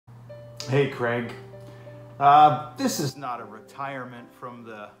Hey, Craig. This is not a retirement from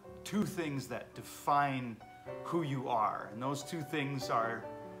the two things that define who you are. And those two things are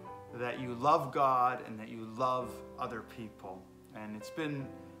that you love God and that you love other people. And it's been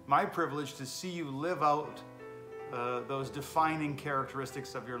my privilege to see you live out those defining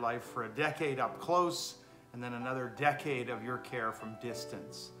characteristics of your life for a decade up close and then another decade of your care from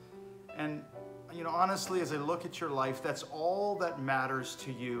distance. And, honestly, as I look at your life, that's all that matters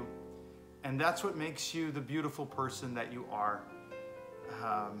to you. And that's what makes you the beautiful person that you are.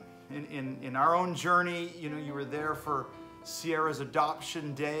 In our own journey, you were there for Sierra's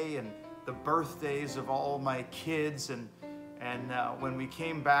adoption day and the birthdays of all my kids. And when we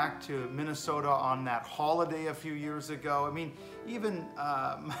came back to Minnesota on that holiday a few years ago, even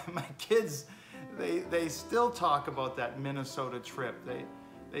my kids, they still talk about that Minnesota trip.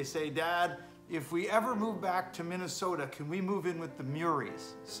 They say, Dad, if we ever move back to Minnesota, can we move in with the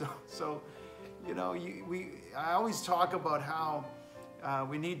Muries? So I always talk about how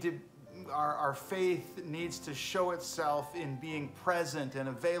our faith needs to show itself in being present and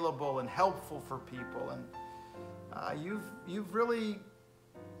available and helpful for people. And you've really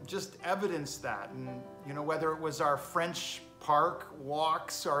just evidenced that. And whether it was our French Park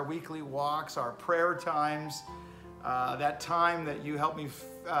walks, our weekly walks, our prayer times, that time that you helped me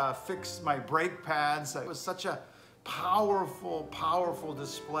fix my brake pads. It was such a powerful, powerful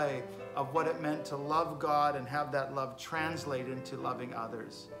display of what it meant to love God and have that love translate into loving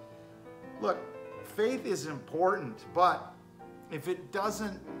others. Look, faith is important, but if it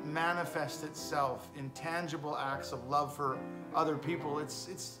doesn't manifest itself in tangible acts of love for other people,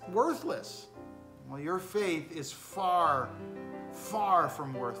 it's worthless. Well, your faith is far, far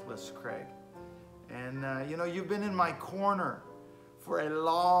from worthless, Craig. And you've been in my corner for a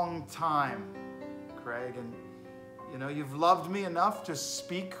long time, Craig, and you've loved me enough to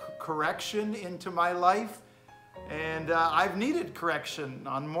speak correction into my life, and I've needed correction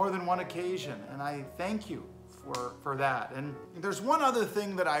on more than one occasion, and I thank you for that. And there's one other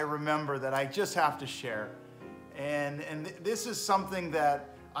thing that I remember that I just have to share, and this is something that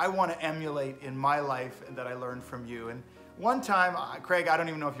I want to emulate in my life and that I learned from you. And one time, Craig, I don't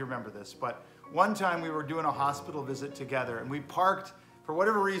even know if you remember this, but one time we were doing a hospital visit together, and we parked, for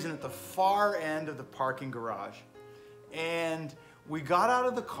whatever reason, at the far end of the parking garage. And we got out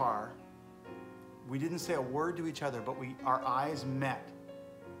of the car. We didn't say a word to each other, but our eyes met.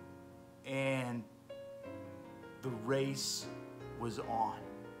 And the race was on.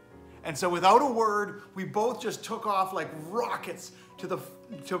 And so without a word, we both just took off like rockets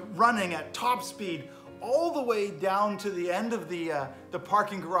to running at top speed all the way down to the end of the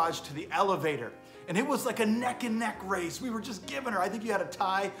parking garage to the elevator. And it was like a neck and neck race. We were just giving her. I think you had a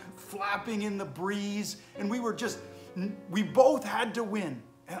tie flapping in the breeze. And we both had to win.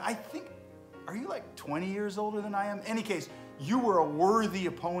 And I think, are you like 20 years older than I am? In any case, you were a worthy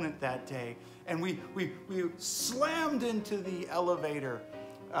opponent that day. And we slammed into the elevator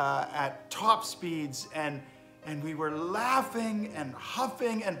at top speeds. And we were laughing and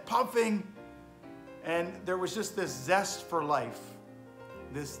huffing and puffing. And there was just this zest for life,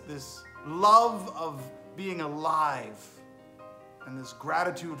 this love of being alive, and this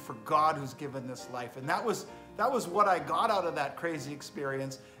gratitude for God who's given this life. And that was what I got out of that crazy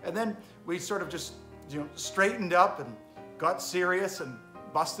experience. And then we sort of just straightened up and got serious and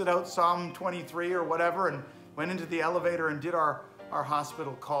busted out Psalm 23 or whatever and went into the elevator and did our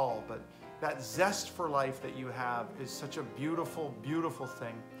hospital call. But that zest for life that you have is such a beautiful, beautiful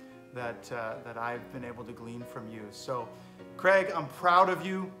thing that I've been able to glean from you. So, Craig, I'm proud of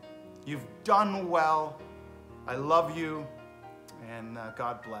you. You've done well. I love you, and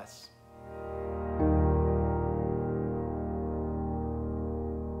God bless.